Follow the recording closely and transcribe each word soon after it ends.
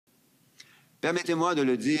Permettez-moi de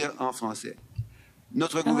le dire en français.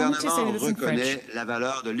 Notre gouvernement reconnaît la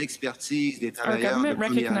valeur de l'expertise des travailleurs de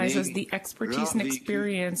première ligne, the expertise and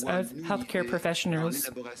experience of healthcare professionals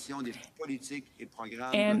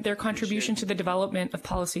and their contribution to the development of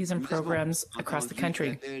policies and programs across the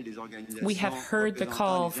country. We have heard the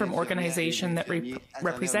call from organizations that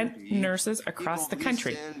represent nurses across the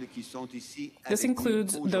country. This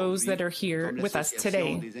includes those that are here with us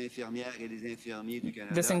today.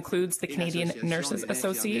 This includes the Canadian Nurses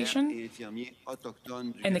Association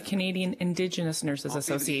and the Canadian Indigenous Nurses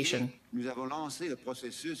Association.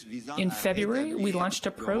 In February, we launched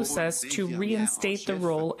a process to reinstate the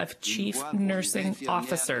role of Chief Nursing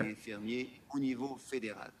Officer.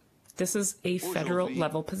 This is a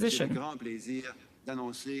federal-level position.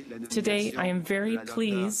 Today, I am very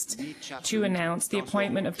pleased to announce the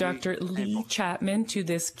appointment of Dr. Leigh Chapman to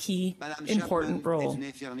this key, important role.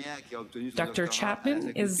 Dr.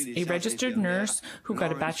 Chapman is a registered nurse who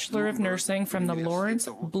got a Bachelor of Nursing from the Lawrence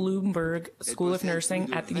Bloomberg School of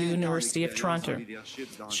Nursing at the University of Toronto.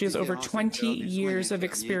 She has over 20 years of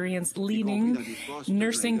experience leading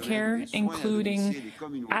nursing care, including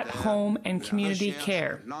at-home and community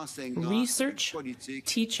care, research,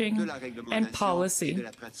 teaching, and policy,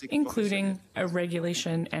 including a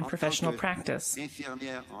regulation and professional practice.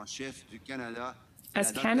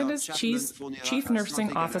 As Canada's Chief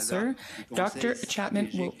Nursing Officer, Dr. Chapman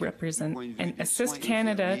will represent and assist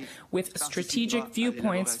Canada with strategic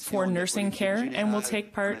viewpoints for nursing care and will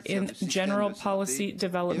take part in general policy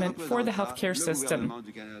development for the healthcare system.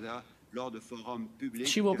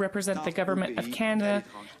 She will represent the Government of Canada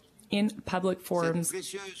in public forums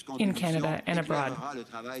in Canada and abroad.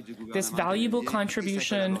 This valuable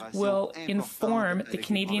contribution will inform the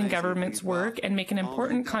Canadian government's work and make an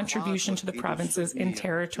important contribution to the provinces and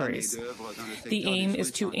territories. The aim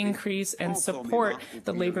is to increase and support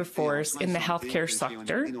the labour force in the healthcare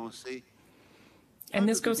sector, and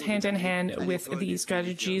this goes hand in hand with the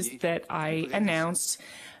strategies that I announced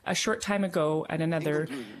a short time ago at another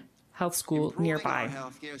health school nearby. Our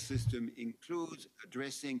healthcare system includes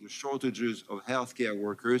addressing the shortages of healthcare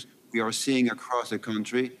workers we are seeing across the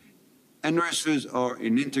country, and nurses are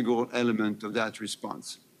an integral element of that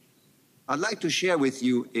response. I'd like to share with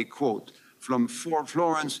you a quote from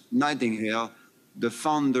Florence Nightingale, the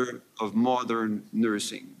founder of modern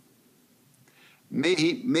nursing.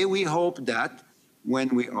 May we hope that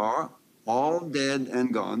when we are all dead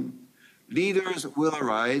and gone, leaders will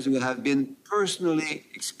arise who have been personally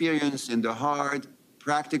experienced in the hard,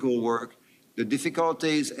 practical work, the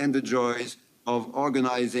difficulties and the joys of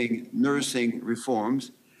organizing nursing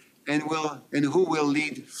reforms, and who will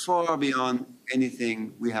lead far beyond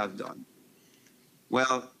anything we have done.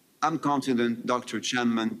 Well, I'm confident Dr.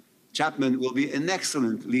 Chapman will be an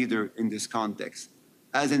excellent leader in this context,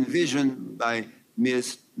 as envisioned by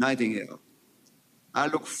Ms. Nightingale.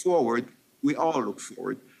 We all look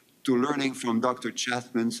forward to learning from Dr.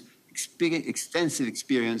 Chapman's extensive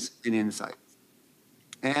experience and insight.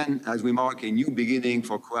 And as we mark a new beginning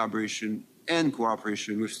for collaboration and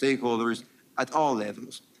cooperation with stakeholders at all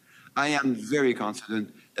levels, I am very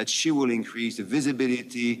confident that she will increase the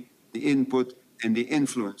visibility, the input, and the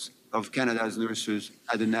influence of Canada's nurses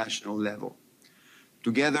at the national level.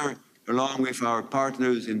 Together, along with our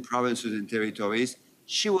partners in provinces and territories,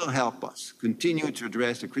 she will help us continue to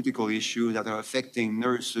address the critical issues that are affecting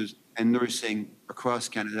nurses and nursing across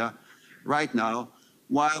Canada right now,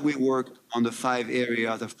 while we work on the 5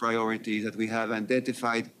 areas of priority that we have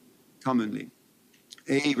identified commonly.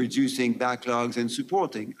 A, reducing backlogs and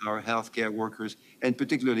supporting our healthcare workers, and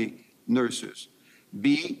particularly nurses.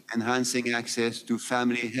 B, enhancing access to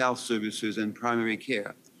family health services and primary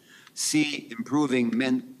care. C, improving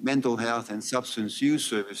mental health and substance use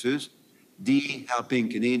services. D, helping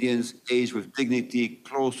Canadians age with dignity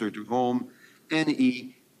closer to home. And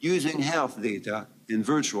E, using health data in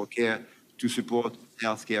virtual care to support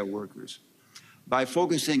healthcare workers. By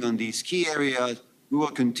focusing on these key areas, we will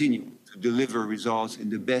continue to deliver results in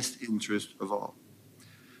the best interest of all.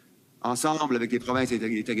 Ensemble, avec les provinces et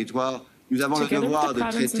les territoires, together with the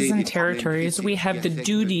provinces and territories, we have the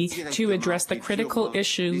duty to address the critical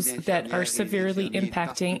issues that are severely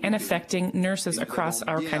impacting and affecting nurses across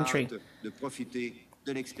our country.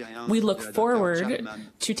 We look forward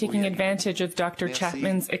to taking advantage of Dr.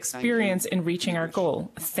 Chapman's experience in reaching our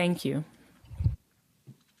goal. Thank you.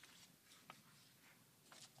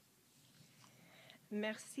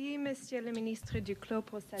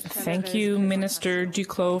 Thank you, Minister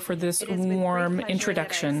Duclos, for this warm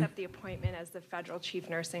introduction. I accept the appointment as the Federal Chief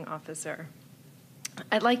Nursing Officer.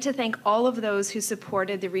 I'd like to thank all of those who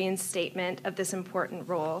supported the reinstatement of this important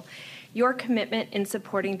role. Your commitment in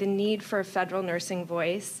supporting the need for a federal nursing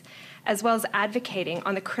voice, as well as advocating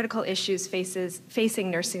on the critical issues facing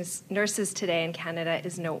nurses today in Canada,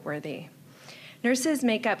 is noteworthy. Nurses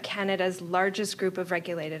make up Canada's largest group of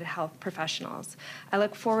regulated health professionals. I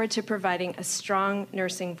look forward to providing a strong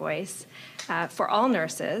nursing voice for all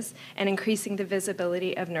nurses and increasing the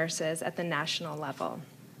visibility of nurses at the national level.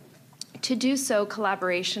 To do so,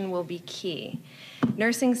 collaboration will be key.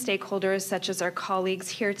 Nursing stakeholders, such as our colleagues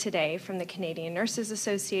here today from the Canadian Nurses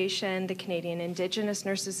Association, the Canadian Indigenous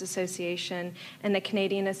Nurses Association, and the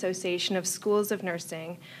Canadian Association of Schools of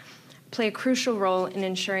Nursing, play a crucial role in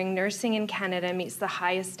ensuring nursing in Canada meets the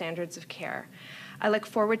highest standards of care. I look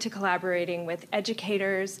forward to collaborating with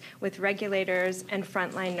educators, with regulators, and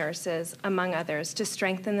frontline nurses, among others, to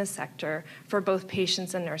strengthen the sector for both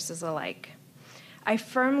patients and nurses alike. I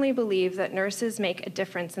firmly believe that nurses make a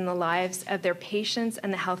difference in the lives of their patients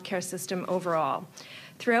and the healthcare system overall.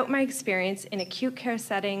 Throughout my experience in acute care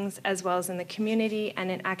settings, as well as in the community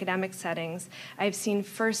and in academic settings, I've seen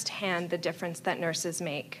firsthand the difference that nurses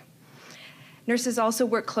make. Nurses also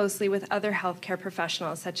work closely with other healthcare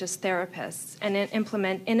professionals, such as therapists, and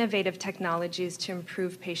implement innovative technologies to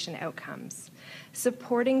improve patient outcomes.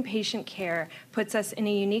 Supporting patient care puts us in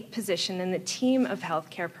a unique position in the team of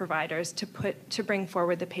healthcare providers to bring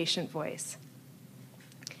forward the patient voice.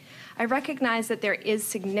 I recognize that there is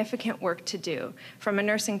significant work to do from a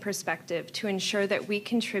nursing perspective to ensure that we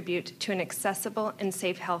contribute to an accessible and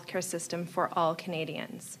safe healthcare system for all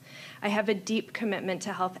Canadians. I have a deep commitment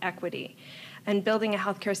to health equity and building a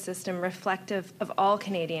healthcare system reflective of all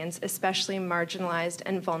Canadians, especially marginalized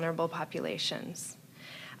and vulnerable populations.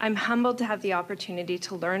 I'm humbled to have the opportunity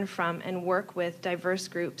to learn from and work with diverse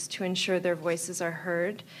groups to ensure their voices are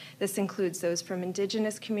heard. This includes those from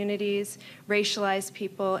Indigenous communities, racialized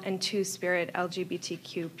people, and Two-Spirit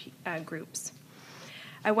LGBTQ groups.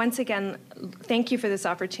 I once again thank you for this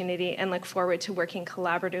opportunity and look forward to working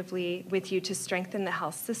collaboratively with you to strengthen the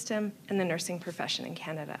health system and the nursing profession in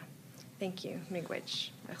Canada. Thank you. Miigwech.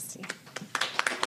 Merci.